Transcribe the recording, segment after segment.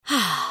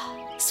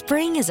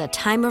Spring is a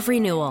time of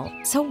renewal,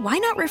 so why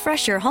not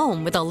refresh your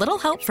home with a little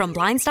help from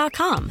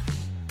Blinds.com?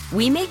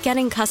 We make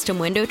getting custom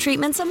window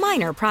treatments a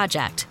minor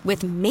project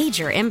with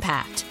major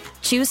impact.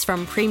 Choose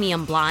from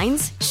premium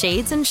blinds,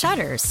 shades, and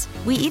shutters.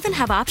 We even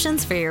have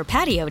options for your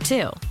patio,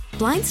 too.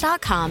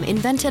 Blinds.com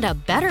invented a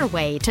better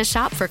way to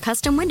shop for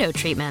custom window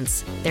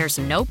treatments. There's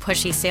no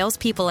pushy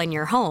salespeople in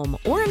your home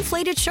or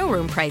inflated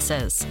showroom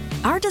prices.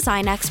 Our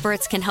design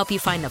experts can help you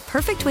find the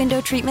perfect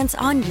window treatments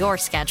on your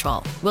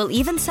schedule. We'll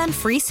even send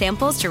free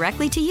samples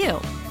directly to you.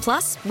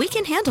 Plus, we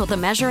can handle the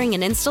measuring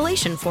and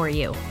installation for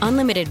you.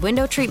 Unlimited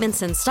window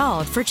treatments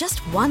installed for just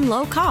one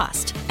low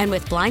cost. And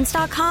with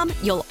Blinds.com,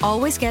 you'll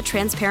always get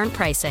transparent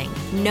pricing.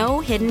 No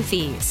hidden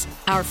fees.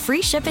 Our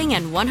free shipping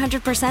and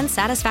 100%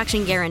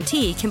 satisfaction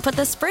guarantee can put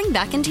the spring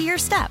back into your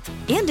step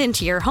and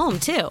into your home,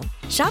 too.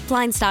 Shop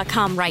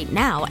Blinds.com right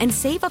now and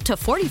save up to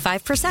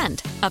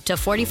 45%. Up to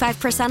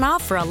 45%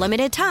 off for a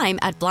limited time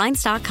at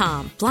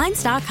Blinds.com.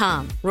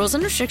 Blinds.com. Rules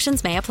and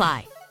restrictions may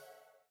apply.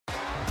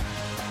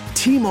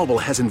 T-Mobile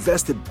has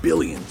invested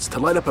billions to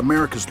light up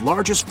America's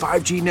largest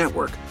 5G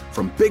network,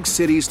 from big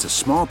cities to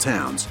small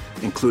towns,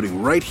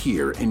 including right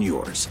here in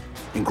yours.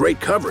 And great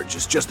coverage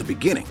is just the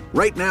beginning.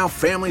 Right now,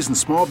 families and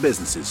small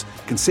businesses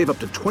can save up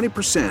to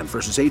 20%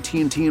 versus AT&T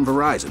and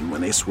Verizon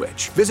when they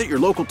switch. Visit your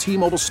local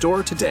T-Mobile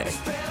store today.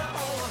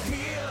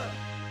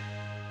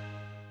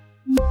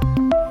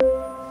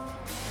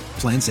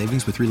 Plan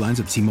savings with 3 lines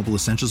of T-Mobile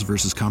Essentials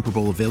versus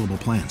comparable available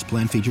plans.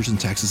 Plan features and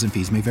taxes and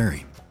fees may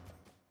vary.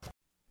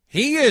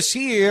 He is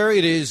here.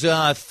 It is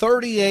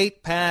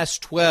 38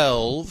 past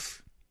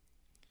 12.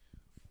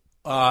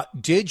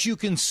 Did you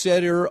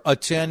consider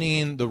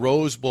attending the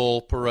Rose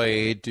Bowl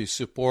parade to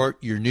support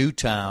your new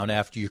town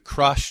after you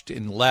crushed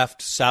and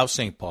left South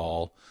St.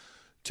 Paul?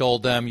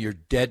 Told them you're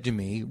dead to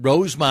me.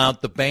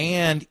 Rosemount, the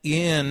band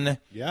in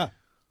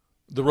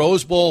the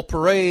Rose Bowl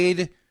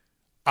parade.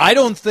 I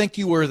don't think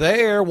you were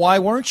there. Why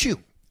weren't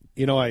you?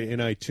 You know,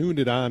 I tuned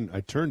it on. I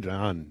turned it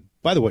on.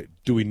 By the way,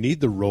 do we need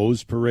the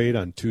Rose Parade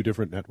on 2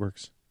 different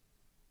networks?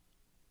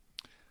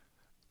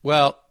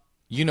 Well,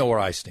 you know where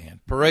I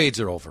stand.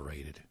 Parades are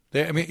overrated.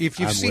 I mean, if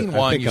you've seen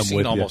one, you've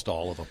seen almost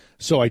all of them.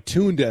 So I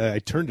turned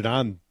it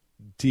on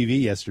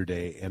TV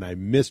yesterday, and I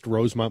missed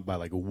Rosemount by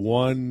like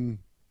one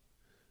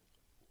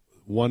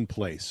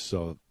place.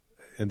 So,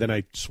 and then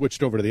I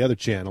switched over to the other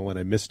channel, and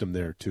I missed them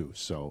there too.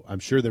 So I'm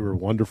sure they were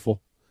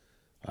wonderful,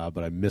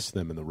 but I missed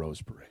them in the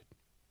Rose Parade.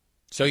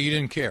 So you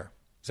didn't care?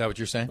 Is that what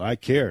you're saying? I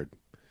cared.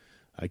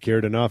 I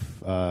cared enough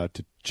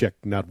to check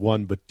not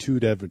one but 2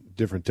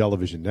 different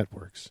television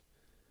networks,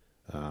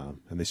 and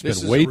they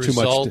spent way too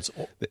much.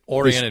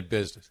 Oriented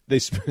business.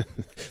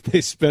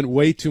 They spent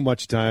way too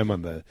much time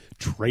on the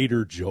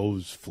Trader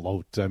Joe's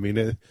float. I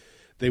mean,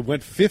 they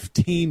went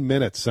 15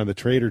 minutes on the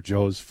Trader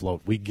Joe's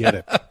float. We get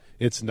it.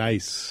 It's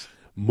nice.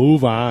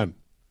 Move on.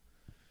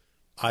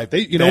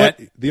 You know what?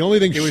 The only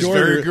thing it was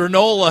very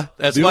granola.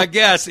 That's my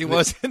guess. It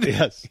wasn't.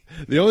 Yes.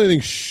 The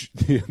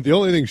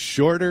only thing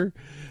shorter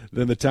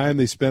than the time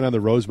they spent on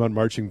the Rosemount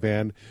Marching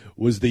Band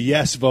was the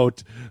yes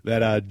vote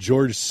that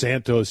George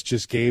Santos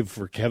just gave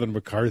for Kevin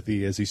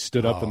McCarthy as he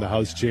stood up in the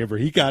House chamber.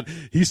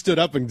 He stood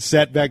up and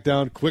sat back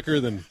down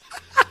quicker than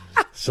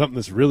something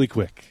that's really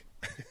quick.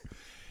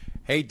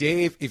 Hey,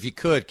 Dave, if you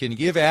could, can you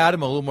give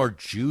Adam a little more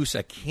juice?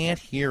 I can't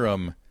hear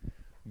him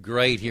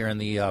great here in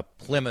the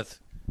Plymouth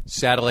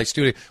satellite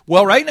studio.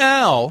 Well, right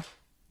now,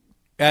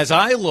 as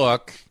I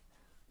look,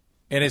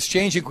 and it's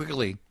changing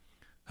quickly,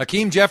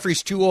 Hakeem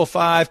Jeffries,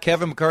 205.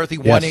 Kevin McCarthy,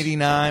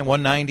 189,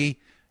 190.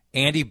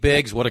 Andy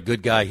Biggs, what a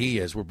good guy he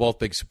is. We're both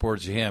big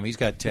supporters of him. He's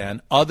got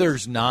 10.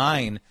 Others,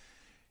 9.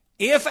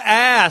 If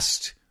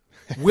asked,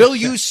 will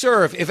you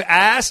serve? If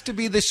asked to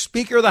be the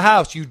Speaker of the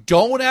House, you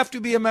don't have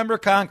to be a member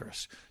of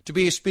Congress to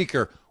be a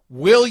Speaker.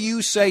 Will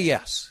you say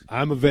yes?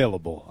 I'm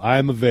available. I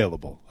love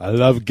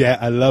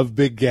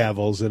big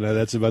gavels, and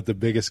that's about the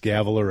biggest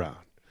gavel around.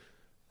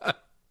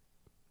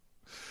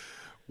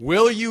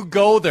 Will you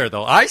go there,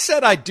 though? I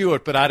said I'd do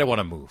it, but I don't want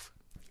to move.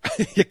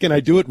 Can I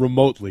do it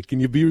remotely? Can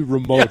you be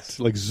remote,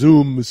 like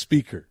Zoom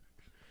speaker?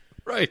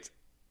 Right.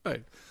 All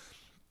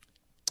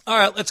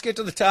right, let's get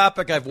to the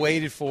topic I've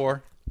waited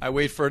for. I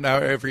wait for it now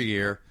every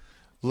year.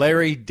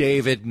 Larry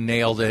David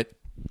nailed it.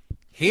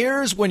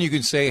 Here's when you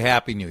can say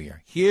Happy New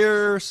Year.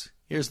 Here's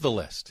the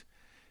list.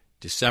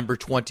 December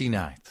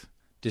 29th,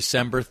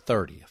 December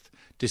 30th,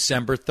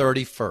 December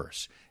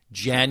 31st,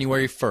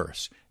 January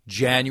 1st,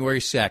 January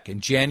 2nd,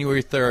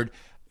 January 3rd.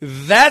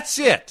 That's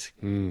it.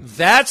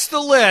 That's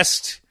the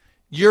list.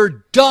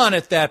 You're done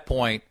at that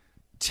point.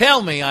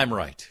 Tell me I'm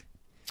right.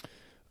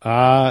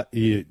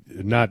 You're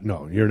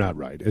not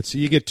right.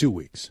 You get 2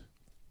 weeks.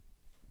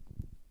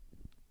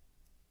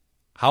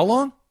 How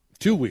long?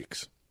 2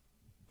 weeks.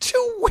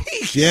 2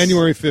 weeks.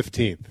 January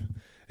 15th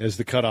is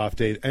the cutoff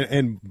date,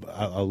 and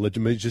I'll let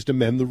me just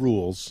amend the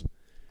rules.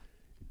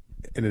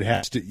 And it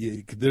has to.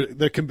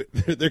 There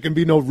can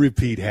be no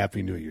repeat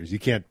Happy New Year's. You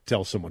can't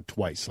tell someone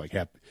twice like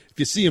happy. If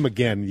you see him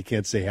again, you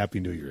can't say Happy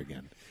New Year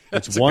again.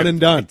 It's one and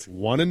done.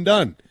 One and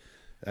done.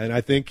 And I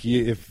think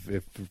if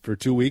for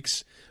 2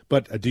 weeks,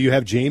 But do you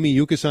have Jamie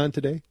Yukas on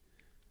today?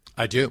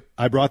 I do.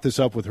 I brought this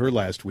up with her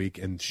last week,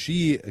 and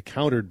she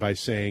countered by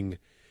saying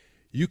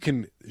you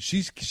can.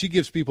 She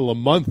gives people a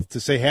month to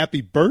say happy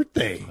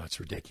birthday. Oh,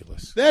 that's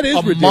ridiculous. That is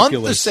ridiculous. A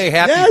month to say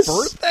happy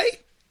birthday?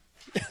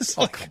 It's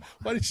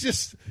but it's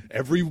just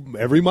every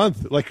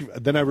month. Like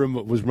then I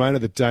was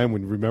reminded of the time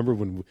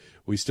when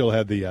we still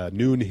had the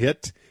noon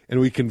hit, and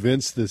we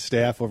convinced the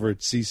staff over at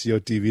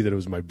CCO TV that it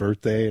was my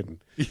birthday, and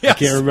I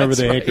can't remember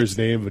the anchor's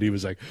name, but he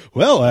was like,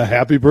 "Well,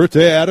 happy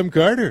birthday, Adam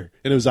Carter,"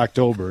 and it was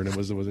October, and it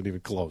wasn't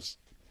even close.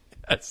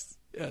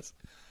 Yes.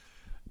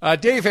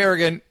 Dave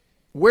Harrigan,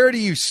 where do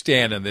you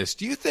stand on this?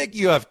 Do you think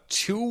you have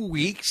 2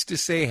 weeks to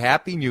say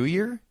Happy New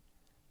Year?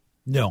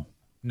 No.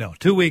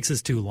 2 weeks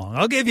is too long.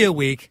 I'll give you a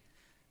week.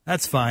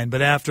 That's fine,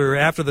 but after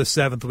the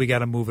 7th, we got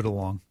to move it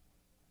along.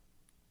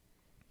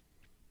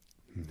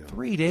 No.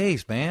 3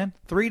 days, man.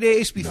 3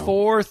 days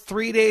before,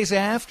 3 days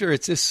after.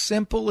 It's as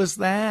simple as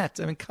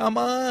that. I mean, come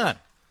on.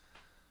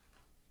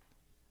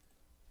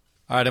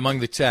 All right,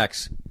 among the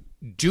texts,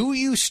 do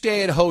you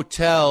stay at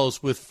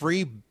hotels with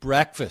free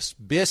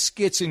breakfast,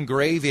 biscuits and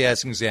gravy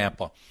as an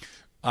example?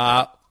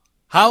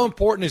 How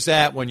important is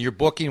that when you're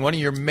booking one of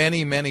your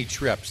many, many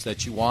trips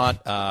that you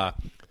want a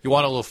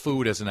little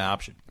food as an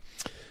option?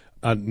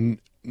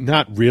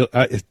 Not real.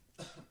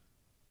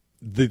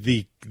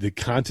 The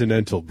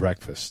continental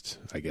breakfast,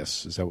 I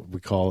guess, is that what we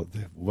call it?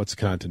 What's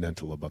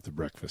continental about the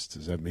breakfast?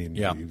 Does that mean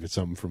you get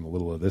something from a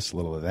little of this, a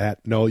little of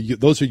that? No,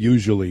 those are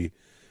usually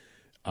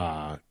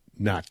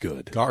not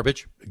good.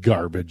 Garbage.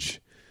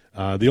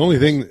 The only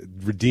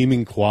thing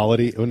redeeming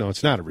quality. Oh no,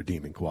 it's not a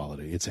redeeming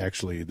quality. It's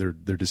actually they're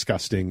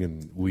disgusting,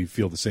 and we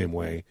feel the same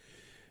way.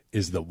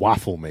 Is the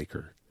waffle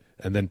maker,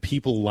 and then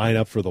people line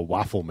up for the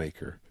waffle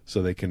maker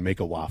so they can make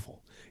a waffle.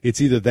 It's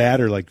either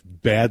that or like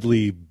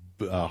badly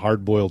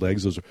hard-boiled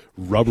eggs. Those are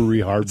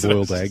rubbery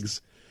hard-boiled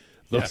eggs.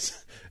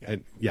 Those,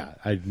 and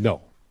I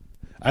know.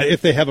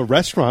 If they have a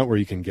restaurant where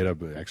you can get a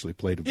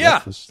plate of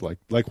breakfast,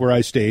 like where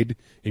I stayed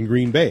in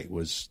Green Bay,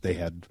 they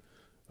had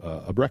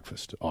a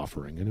breakfast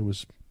offering, and it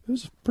was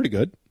pretty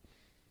good.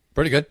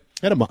 Pretty good.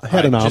 Had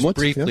an omelet.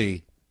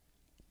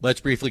 Let's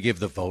briefly give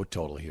the vote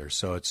total here.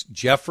 So it's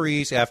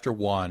Jeffries after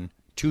 1,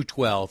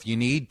 212. You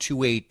need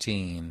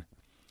 218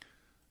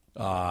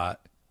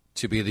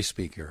 to be the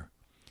speaker.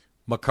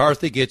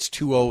 McCarthy gets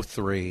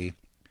 203.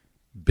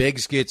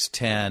 Biggs gets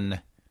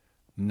 10.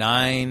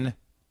 9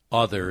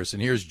 others.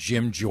 And here's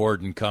Jim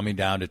Jordan coming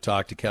down to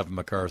talk to Kevin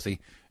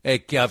McCarthy. Hey,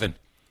 Kevin,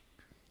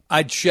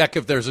 I'd check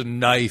if there's a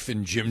knife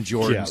in Jim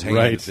Jordan's hand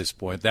at this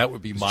point. That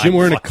would be my Jim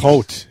wearing a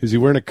coat. Is he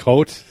wearing a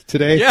coat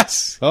today?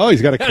 Yes. Oh,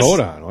 he's got a coat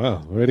on.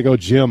 Wow. Way to go,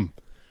 Jim.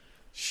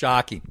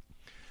 Shocking.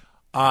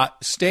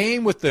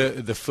 Staying with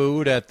the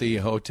food at the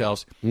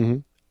hotels,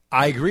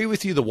 I agree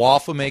with you. The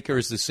waffle maker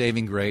is the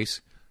saving grace.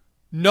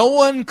 No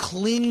one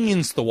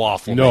cleans the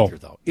waffle maker,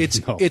 though.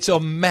 It's a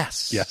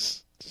mess.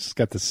 Yes. It's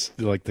got this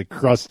like the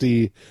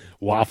crusty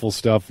waffle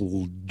stuff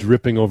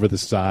dripping over the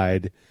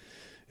side,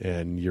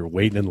 and you're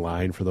waiting in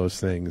line for those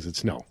things.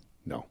 It's no.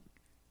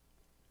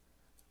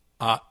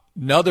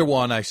 Another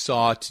one I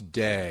saw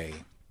today,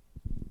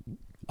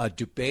 a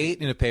debate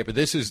in a paper.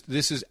 This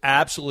is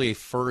absolutely a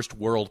first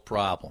world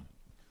problem.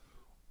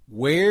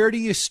 Where do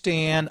you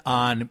stand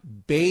on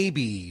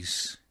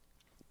babies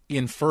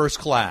in first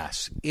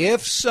class?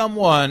 If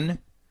someone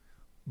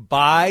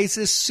buys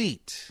a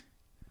seat,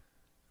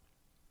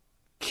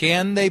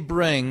 can they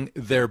bring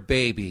their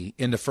baby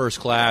into first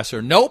class,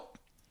 or nope?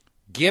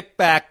 Get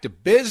back to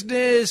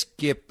business,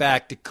 get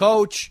back to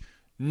coach.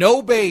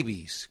 No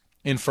babies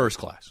in first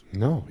class.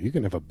 No, you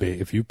can have a baby.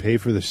 If you pay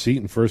for the seat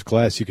in first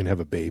class, you can have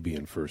a baby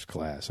in first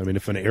class. I mean,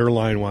 if an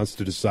airline wants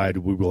to decide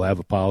we will have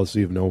a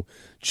policy of no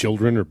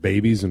children or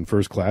babies in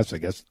first class, I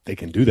guess they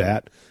can do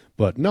that.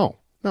 But no.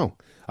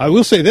 I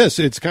will say this: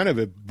 it's kind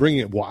of bringing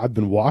it. I've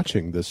been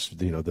watching this,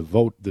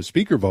 the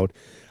speaker vote.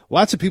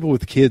 Lots of people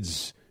with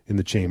kids in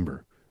the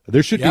chamber.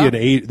 There should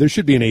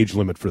be an age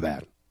limit for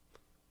that.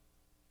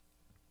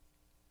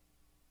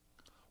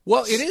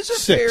 Well, it is a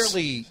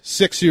fairly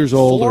 6 years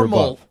old or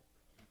above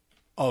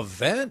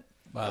event,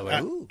 by the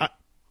way.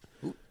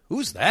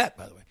 Who's that,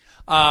 by the way?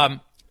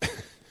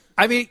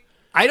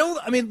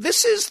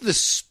 This is the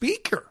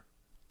speaker.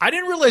 I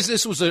didn't realize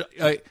this was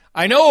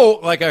I know,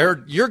 like I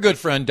heard your good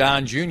friend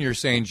Don Jr.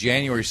 saying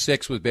January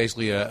 6th was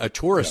basically a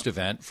tourist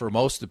event for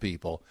most of the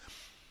people.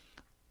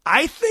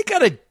 I think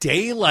on a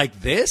day like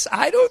this,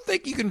 I don't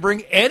think you can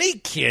bring any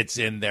kids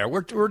in there.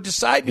 We're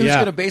deciding who's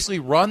going to basically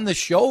run the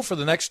show for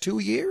the next 2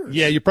 years.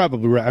 Yeah, you're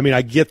probably right. I mean,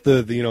 I get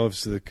if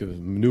the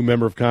new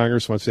member of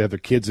Congress wants to have their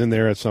kids in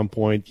there at some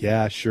point.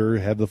 Yeah, sure,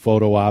 have the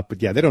photo op.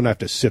 But, yeah, they don't have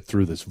to sit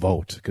through this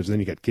vote because then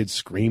you got kids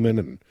screaming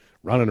and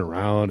running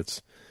around.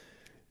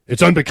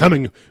 It's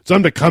unbecoming. It's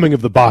unbecoming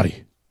of the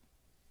body.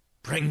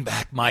 Bring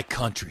back my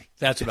country.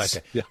 That's what I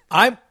say. Yeah.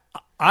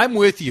 I'm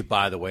with you,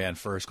 by the way, on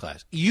first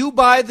class. You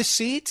buy the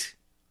seat?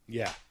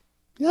 Yeah.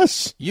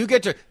 Yes. You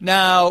get to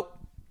now.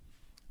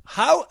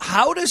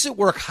 How does it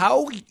work?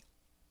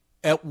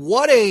 At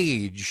what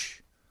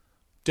age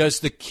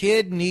does the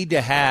kid need to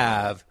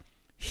have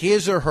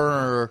his or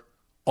her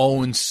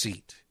own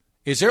seat.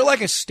 Is there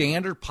like a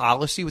standard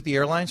policy with the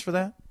airlines for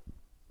that?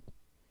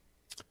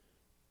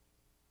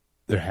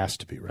 There has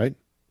to be, right?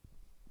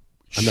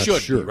 I'm not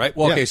Should sure. be, right?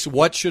 Well, Yeah. okay, so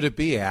what should it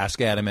be?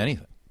 Ask Adam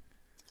anything.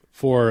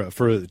 For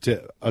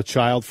a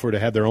child to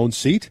have their own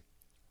seat?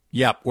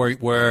 Yep,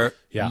 where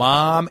Yeah.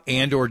 mom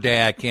and or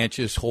dad can't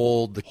just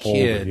hold the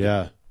kid.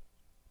 Yeah.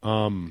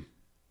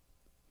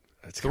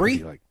 That's gotta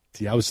 3?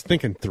 be I was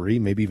thinking 3,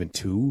 maybe even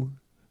 2.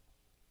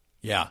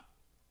 Yeah.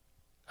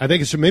 I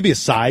think it's maybe a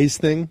size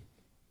thing,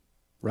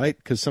 right?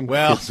 Because some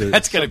Well, kids are,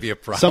 that's going to be a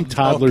problem. some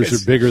toddlers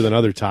because- are bigger than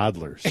other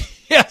toddlers.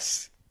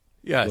 Yes.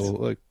 Yes. So,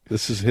 look,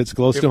 hits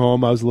close to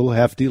home. I was a little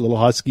hefty, little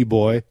husky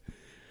boy.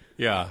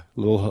 Yeah.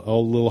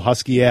 Little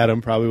husky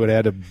Adam probably would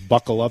have had to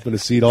buckle up in a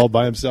seat all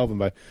by himself, and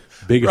my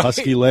big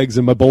husky legs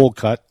and my bowl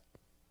cut.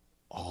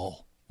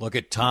 Oh, look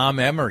at Tom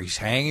Emmer. He's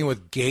hanging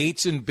with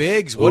Gates and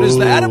Biggs. What is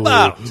that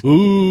about?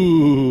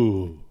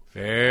 Ooh.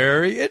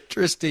 Very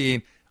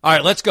interesting. All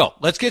right, let's go.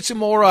 Let's get some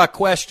more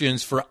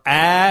questions for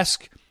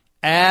Ask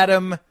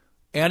Adam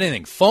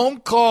Anything. Phone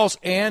calls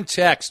and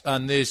text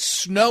on this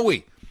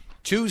snowy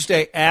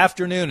Tuesday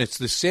afternoon. It's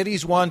the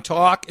Cities One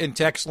talk and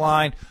text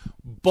line.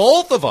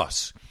 Both of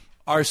us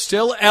are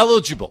still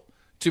eligible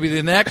to be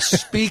the next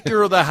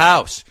Speaker of the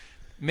House.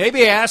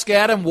 Maybe ask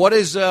Adam what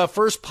his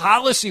first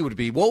policy would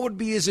be. What would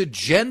be his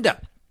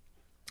agenda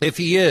if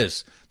he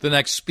is the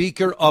next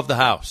Speaker of the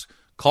House?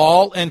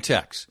 Call and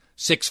text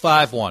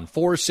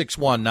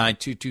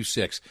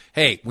 651-461-9226.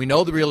 Hey, we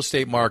know the real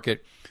estate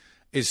market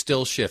is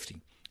still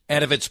shifting.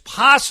 And if it's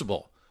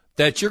possible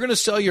that you're going to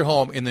sell your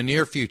home in the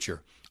near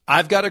future,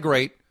 I've got a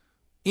great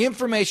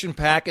information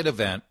packed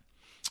event,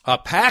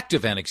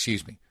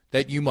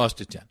 that you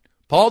must attend.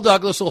 Paul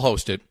Douglas will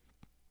host it.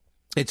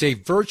 It's a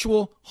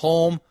virtual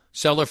home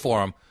seller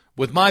forum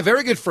with my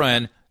very good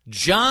friend,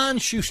 John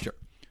Schuster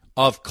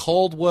of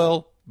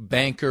Coldwell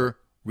Banker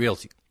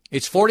Realty.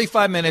 It's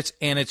 45 minutes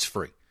and it's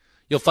free.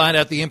 You'll find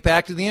out the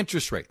impact of the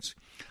interest rates.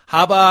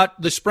 How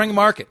about the spring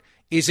market?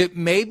 Is it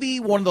maybe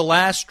one of the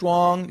last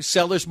strong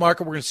sellers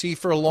market we're going to see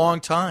for a long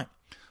time?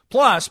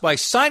 Plus, by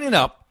signing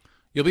up,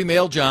 you'll be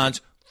mailed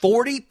John's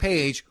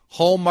 40-page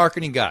home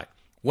marketing guide.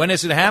 When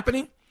is it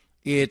happening?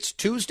 It's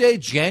Tuesday,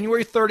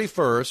 January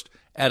 31st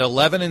at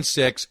 11 and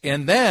 6,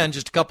 and then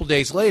just a couple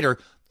days later,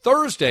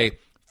 Thursday,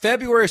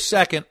 February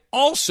 2nd,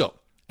 also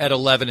at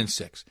 11 and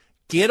 6.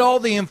 Get all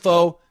the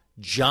info,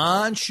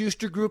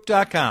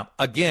 johnschustergroup.com.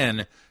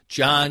 Again,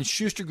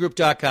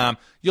 johnschustergroup.com.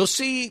 You'll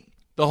see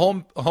the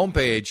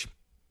homepage,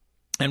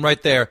 and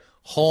right there,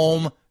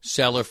 home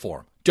seller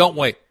forum. Don't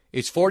wait.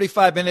 It's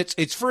 45 minutes,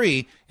 it's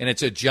free, and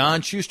it's at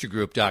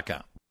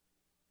johnschustergroup.com.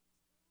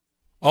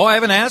 Oh, I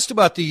haven't asked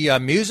about the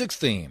music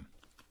theme.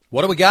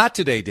 What do we got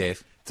today,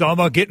 Dave? It's all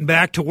about getting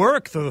back to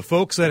work for the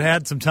folks that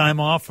had some time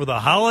off for the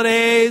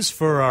holidays,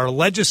 for our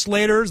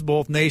legislators,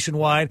 both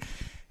nationwide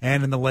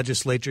and in the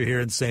legislature here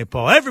in St.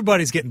 Paul.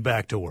 Everybody's getting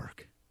back to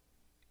work.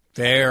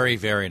 Very,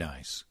 very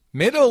nice.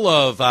 Middle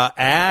of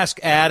Ask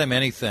Adam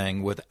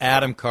Anything with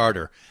Adam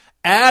Carter.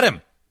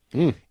 Adam,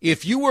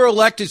 if you were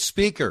elected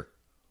Speaker,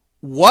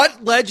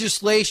 what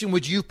legislation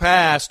would you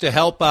pass to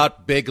help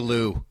out Big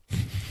Lou?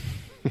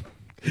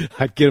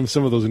 I'd get him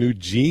some of those new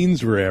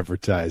jeans we're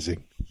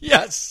advertising.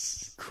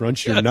 Yes.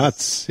 Crunch your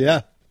nuts.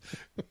 Yeah.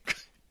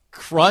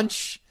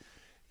 Crunch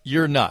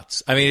your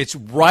nuts. I mean, it's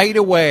right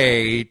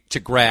away to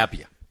grab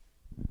you.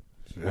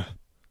 Yeah.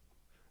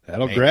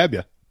 That'll grab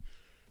you.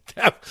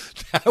 That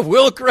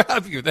will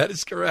grab you. That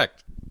is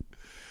correct.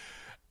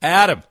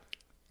 Adam,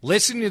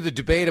 listening to the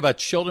debate about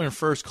children in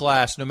first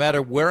class, no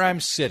matter where I'm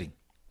sitting,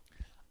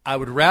 I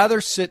would rather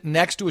sit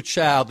next to a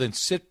child than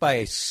sit by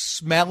a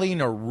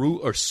smelly or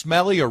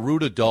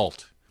rude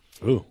adult.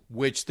 Ooh.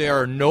 Which there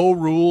are no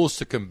rules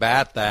to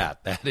combat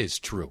that. That is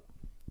true.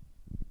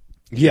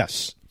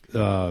 Yes.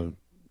 Oh,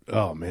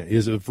 man.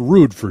 Is it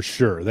rude for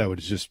sure? That would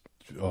just,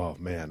 oh,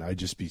 man, I'd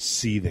just be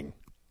seething.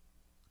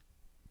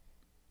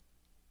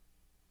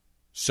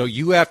 So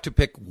you have to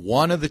pick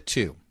one of the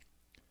two.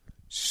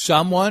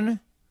 Someone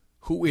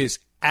who is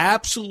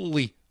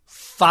absolutely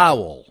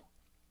foul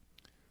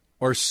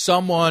or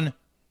someone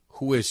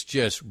who is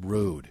just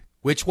rude.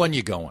 Which one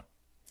you going?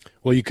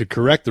 Well, you could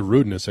correct the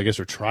rudeness, I guess,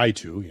 or try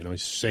to,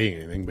 say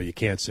anything, but you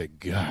can't say,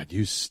 God,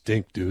 you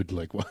stink, dude.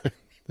 Like, what?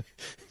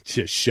 Did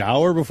you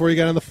shower before you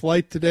got on the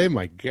flight today?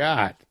 My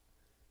God.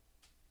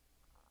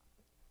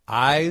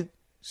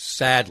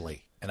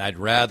 Sadly, and I'd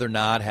rather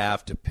not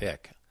have to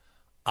pick,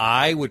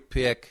 I would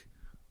pick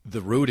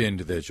the rude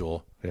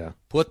individual,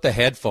 put the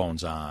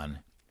headphones on,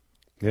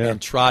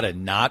 and try to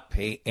not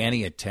pay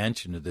any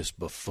attention to this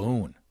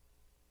buffoon.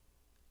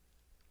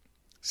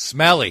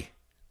 Smelly.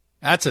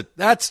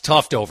 That's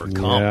tough to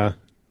overcome. Yeah.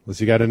 Unless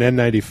you got an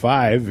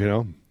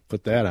N95,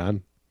 put that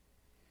on.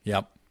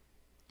 Yep.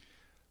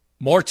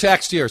 More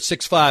text here,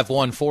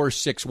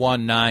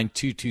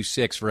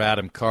 651-461-9226 for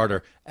Adam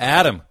Carter.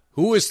 Adam,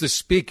 who is the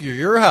Speaker of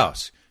your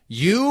house?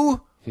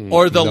 You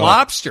or the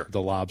Lobster?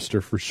 The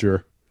Lobster for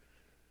sure.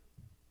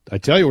 I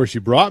tell you where she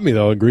brought me,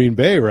 though, in Green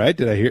Bay, right?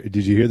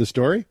 Did you hear the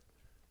story?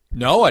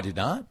 No, I did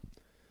not.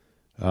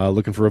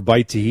 looking for a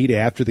bite to eat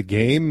after the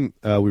game.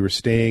 We were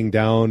staying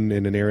down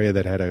in an area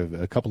that had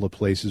a couple of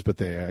places, but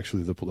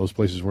those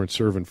places weren't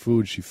serving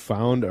food. She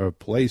found a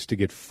place to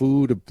get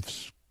food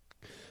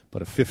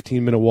about a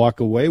 15-minute walk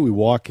away. We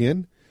walk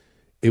in.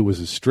 It was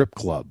a strip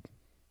club.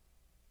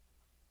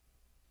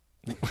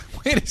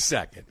 Wait a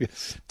second.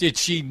 Yes. Did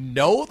she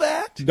know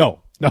that?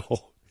 No.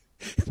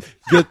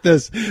 Get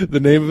this, the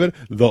name of it,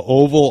 the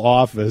Oval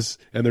Office,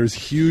 and there's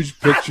huge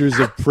pictures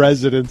of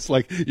presidents.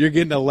 Like, you're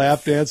getting a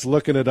lap dance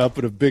looking it up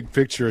at a big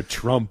picture of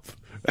Trump.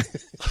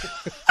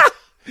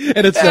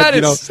 And it's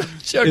that,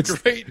 such a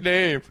great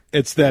name.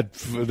 It's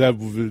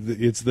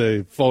it's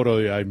the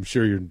photo, I'm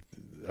sure you're,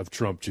 of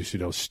Trump just,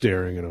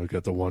 staring, and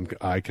got the one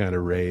eye kind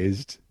of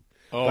raised.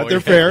 Oh, but they're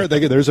fair.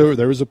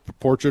 There was a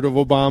portrait of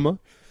Obama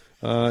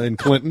and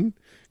Clinton.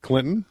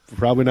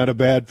 Probably not a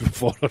bad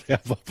photo to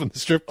have up in the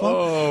strip club.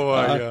 Oh,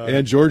 my God.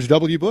 And George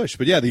W. Bush.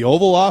 But, yeah, the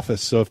Oval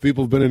Office. So if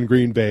people have been in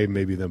Green Bay,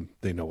 maybe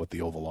they know what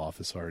the Oval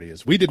Office already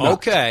is. We did not.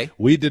 Okay.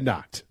 We did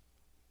not.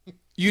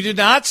 You did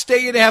not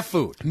stay and have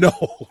food?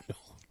 No.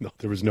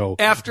 There was no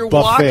After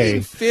buffet.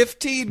 Walking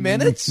 15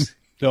 minutes?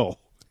 No,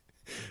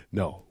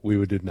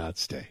 we did not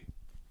stay.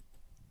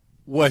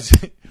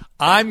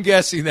 I'm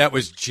guessing that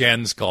was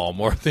Jen's call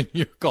more than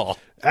your call.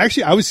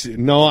 Actually, I was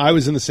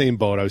in the same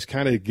boat. I was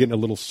kind of getting a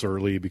little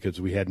surly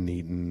because we hadn't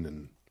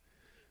eaten.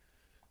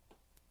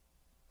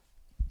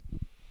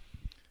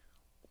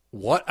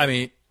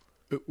 And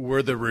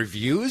were the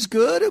reviews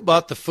good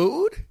about the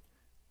food?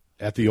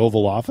 At the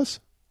Oval Office?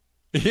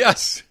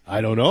 Yes.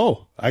 I don't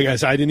know. I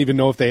guess I didn't even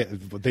know if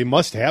they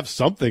must have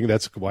something.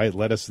 That's why it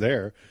led us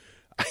there.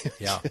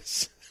 Yeah.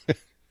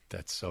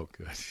 That's so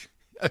good.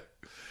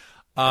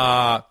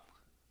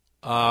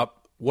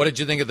 What did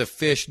you think of the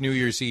Fish New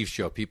Year's Eve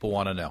show? People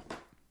want to know.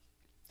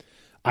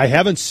 I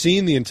haven't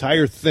seen the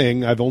entire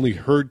thing. I've only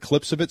heard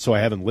clips of it, so I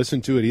haven't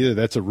listened to it either.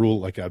 That's a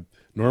rule.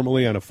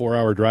 Normally on a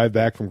 4-hour drive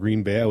back from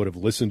Green Bay, I would have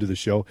listened to the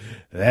show.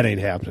 That ain't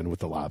happening with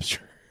the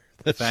Lobster.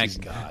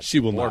 Thank God. She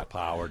will More not.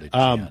 Power to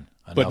Jen.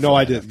 But no,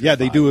 I did. Yeah,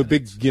 they do a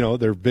big,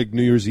 their big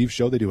New Year's Eve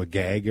show. They do a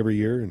gag every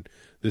year, and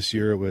this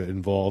year it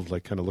involved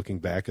kind of looking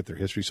back at their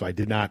history. So I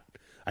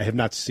have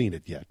not seen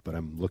it yet, but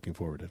I'm looking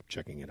forward to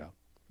checking it out.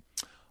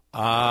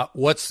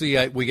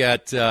 We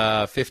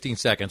got 15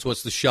 seconds.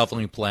 What's the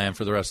shuffling plan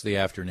for the rest of the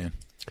afternoon?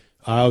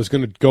 I was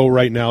going to go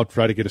right now,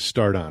 try to get a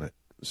start on it.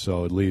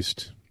 So at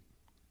least,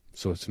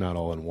 it's not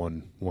all in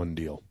one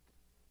deal.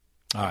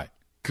 All right.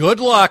 Good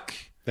luck.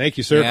 Thank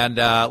you, sir. And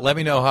let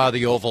me know how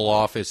the Oval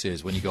Office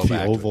is when you go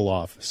back. The Oval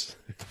Office.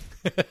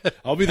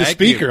 I'll be the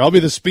speaker. You. I'll be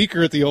the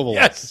speaker at the Oval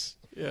Office.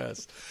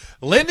 Yes.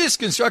 Lindus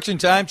Construction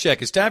Time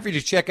Check. It's time for you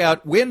to check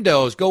out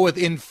windows. Go with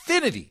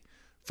Infinity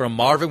from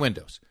Marvin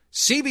Windows.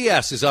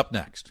 CBS is up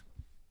next.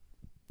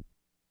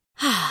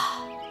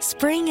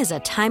 Spring is a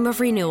time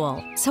of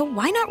renewal, so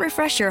why not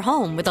refresh your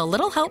home with a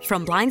little help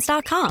from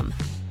Blinds.com?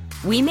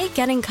 We make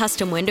getting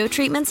custom window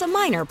treatments a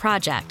minor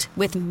project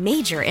with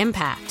major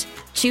impact.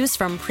 Choose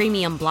from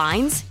premium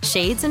blinds,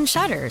 shades, and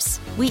shutters.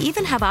 We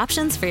even have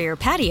options for your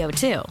patio,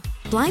 too.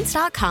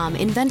 Blinds.com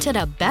invented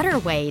a better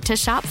way to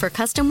shop for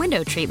custom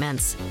window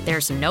treatments.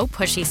 There's no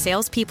pushy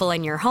salespeople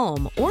in your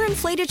home or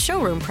inflated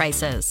showroom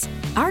prices.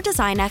 Our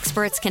design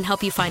experts can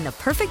help you find the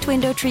perfect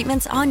window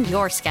treatments on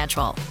your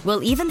schedule.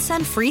 We'll even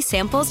send free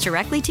samples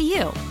directly to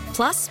you.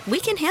 Plus, we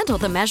can handle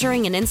the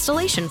measuring and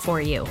installation for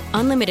you.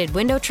 Unlimited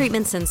window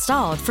treatments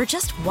installed for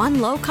just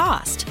one low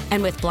cost.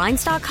 And with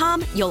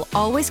Blinds.com, you'll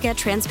always get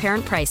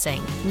transparent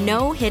pricing.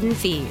 No hidden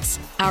fees.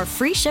 Our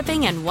free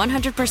shipping and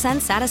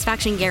 100%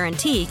 satisfaction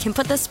guarantee can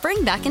put the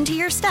spring back into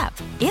your step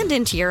and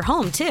into your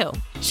home, too.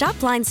 Shop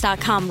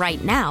Blinds.com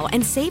right now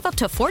and save up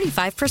to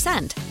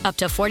 45%. Up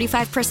to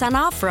 45%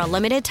 off for a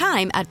limited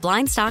time at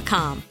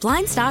Blinds.com.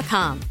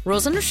 Blinds.com.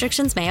 Rules and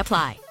restrictions may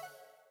apply.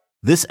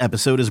 This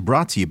episode is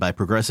brought to you by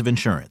Progressive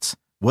Insurance.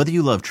 Whether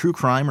you love true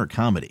crime or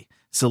comedy,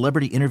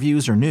 celebrity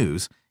interviews or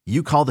news,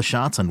 you call the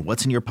shots on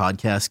what's in your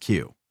podcast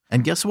queue.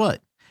 And guess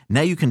what?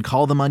 Now you can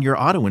call them on your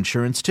auto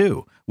insurance,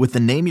 too, with the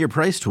Name Your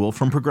Price tool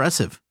from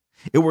Progressive.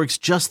 It works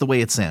just the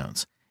way it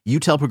sounds. You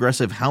tell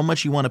Progressive how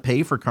much you want to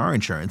pay for car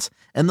insurance,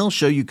 and they'll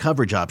show you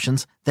coverage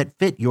options that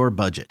fit your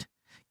budget.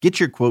 Get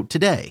your quote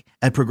today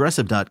at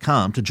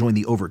Progressive.com to join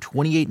the over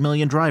 28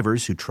 million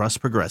drivers who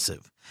trust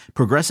Progressive.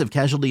 Progressive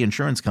Casualty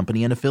Insurance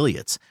Company and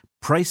Affiliates.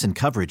 Price and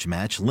coverage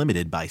match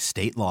limited by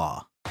state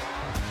law.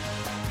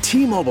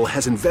 T-Mobile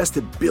has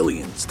invested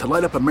billions to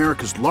light up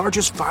America's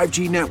largest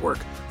 5G network,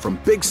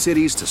 from big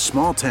cities to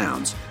small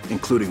towns,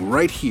 including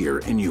right here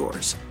in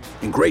yours.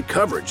 And great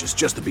coverage is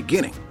just the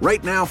beginning.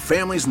 Right now,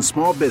 families and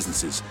small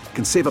businesses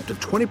can save up to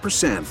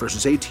 20%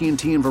 versus AT&T and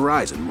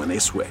Verizon when they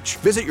switch.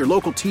 Visit your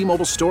local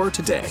T-Mobile store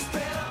today.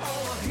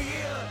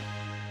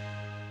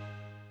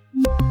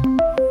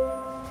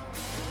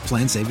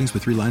 Plan savings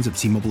with 3 lines of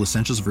T-Mobile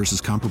Essentials versus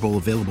comparable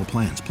available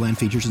plans. Plan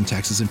features and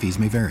taxes and fees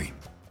may vary.